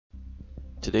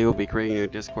Today we'll be creating a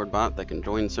Discord bot that can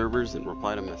join servers and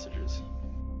reply to messages.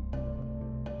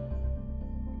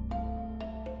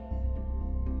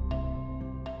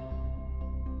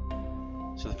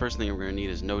 So the first thing we're going to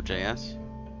need is node.js.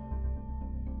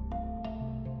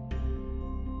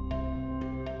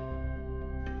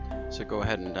 So go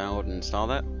ahead and download and install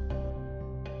that.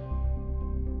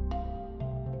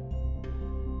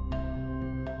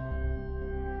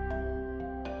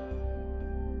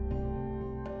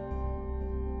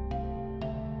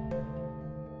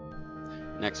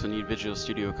 Next, we'll need Visual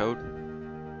Studio Code.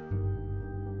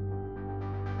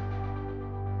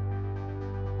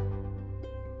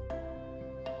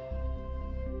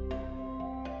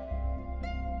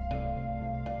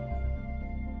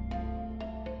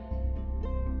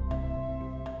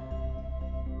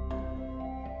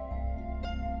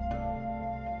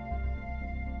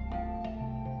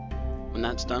 When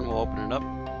that's done, we'll open it up.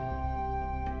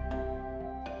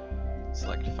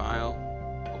 Select File,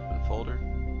 Open Folder.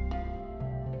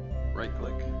 Right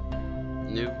click,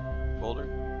 New Folder,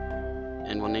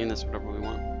 and we'll name this whatever we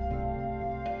want.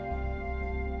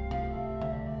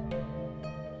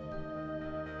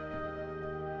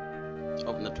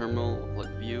 Open the terminal,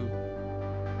 click View,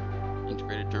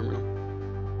 Integrated Terminal.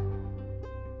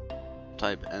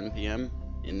 Type npm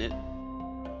init,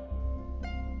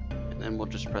 and then we'll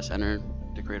just press Enter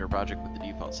to create our project with the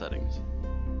default settings.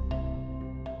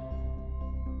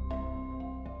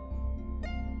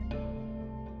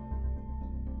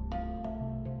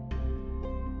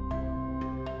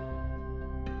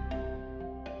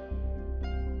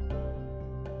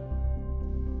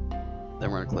 Then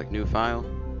we're going to click New File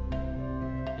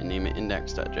and name it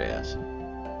index.js.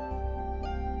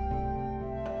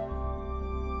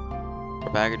 For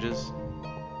packages,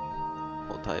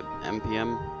 we'll type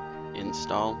npm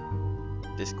install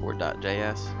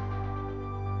discord.js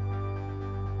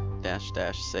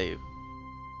 -- save.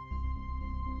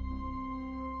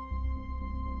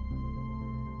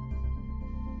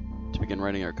 To begin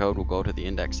writing our code, we'll go to the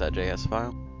index.js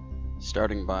file,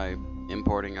 starting by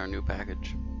importing our new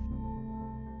package.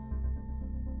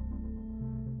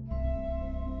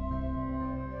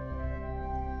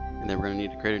 And then we're going to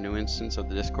need to create a new instance of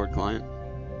the Discord client.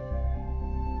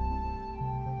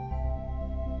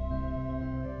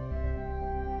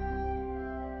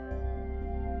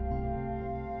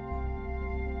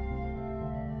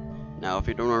 Now, if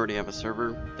you don't already have a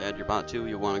server to add your bot to,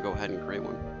 you'll want to go ahead and create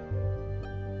one.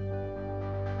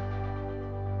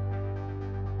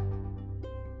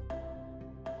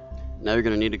 Now you're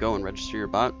going to need to go and register your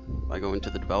bot by going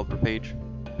to the developer page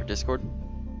for Discord.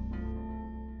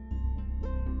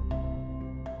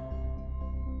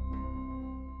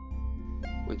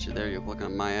 Once you're there, you'll click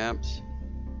on My Apps,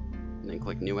 and then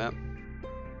click New App.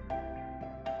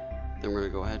 Then we're going to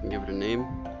go ahead and give it a name.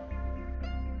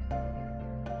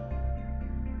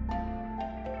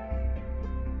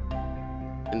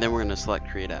 And then we're going to select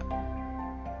Create App.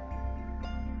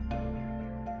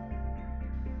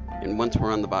 And once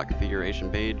we're on the bot configuration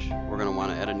page, we're going to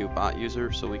want to add a new bot user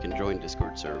so we can join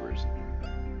Discord servers.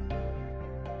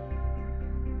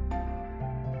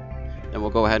 Then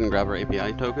we'll go ahead and grab our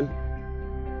API token.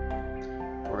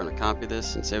 We're going to copy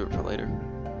this and save it for later.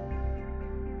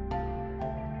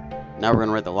 Now we're going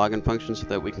to write the login function so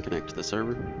that we can connect to the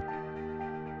server.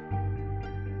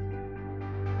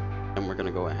 And we're going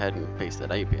to go ahead and paste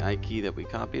that API key that we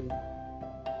copied.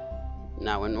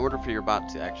 Now, in order for your bot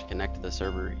to actually connect to the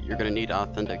server, you're going to need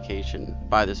authentication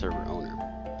by the server owner.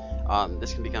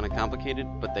 This can be kind of complicated,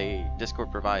 but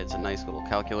Discord provides a nice little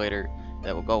calculator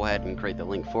that will go ahead and create the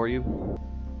link for you.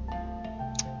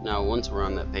 Now, once we're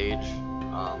on that page,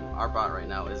 our bot right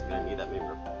now is going to need that many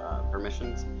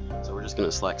permissions, so we're just going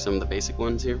to select some of the basic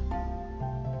ones here.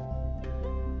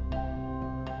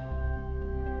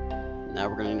 Now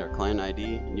we're going to need our client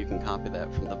ID, and you can copy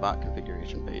that from the bot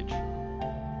configuration page.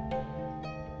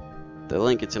 The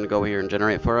link it's going to go here and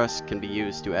generate for us can be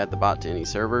used to add the bot to any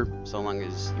server, so long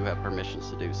as you have permissions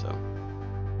to do so.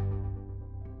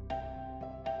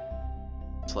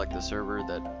 Select the server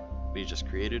that we just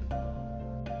created,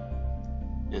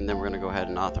 and then we're going to go ahead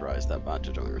and authorize that bot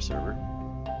to join our server.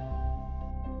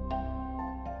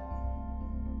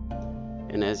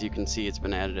 And as you can see, it's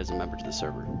been added as a member to the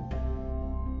server.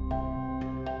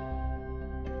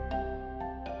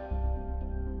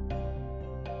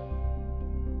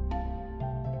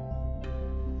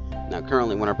 Now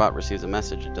currently when our bot receives a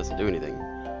message, it doesn't do anything.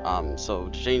 So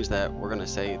to change that, we're going to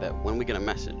say that when we get a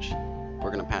message,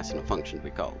 we're going to pass in a function to be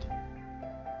called.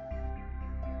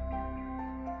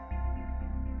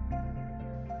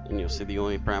 And you'll see the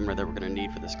only parameter that we're going to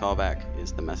need for this callback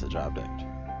is the message object.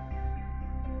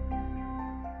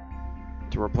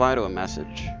 To reply to a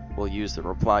message, we'll use the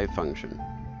reply function,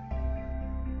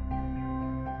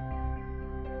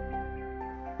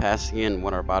 passing in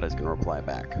what our bot is going to reply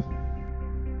back.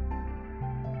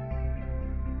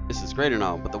 This is great and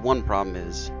all, but the one problem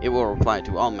is it will reply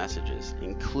to all messages,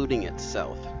 including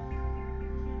itself.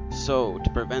 So to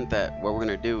prevent that, what we're going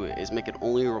to do is make it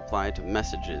only reply to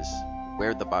messages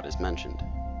where the bot is mentioned.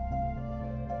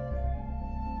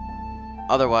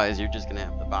 Otherwise, you're just going to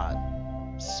have the bot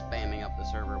spamming up the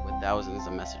server with thousands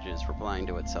of messages replying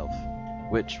to itself,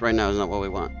 which right now is not what we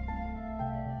want.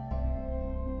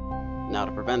 Now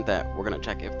to prevent that, we're going to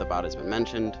check if the bot has been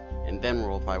mentioned, and then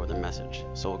we'll reply with a message.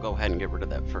 So we'll go ahead and get rid of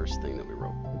that first thing that we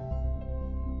wrote.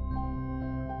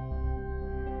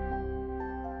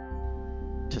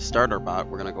 To start our bot,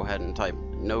 we're going to go ahead and type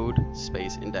node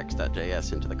space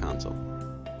index.js into the console.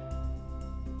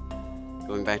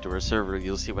 Going back to our server,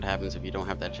 you'll see what happens if you don't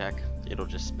have that check. It'll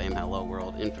just spam hello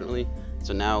world infinitely.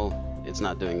 So now it's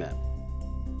not doing that.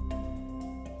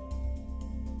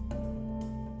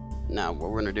 Now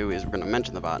what we're going to do is we're going to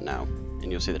mention the bot now, and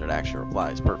you'll see that it actually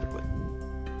replies perfectly.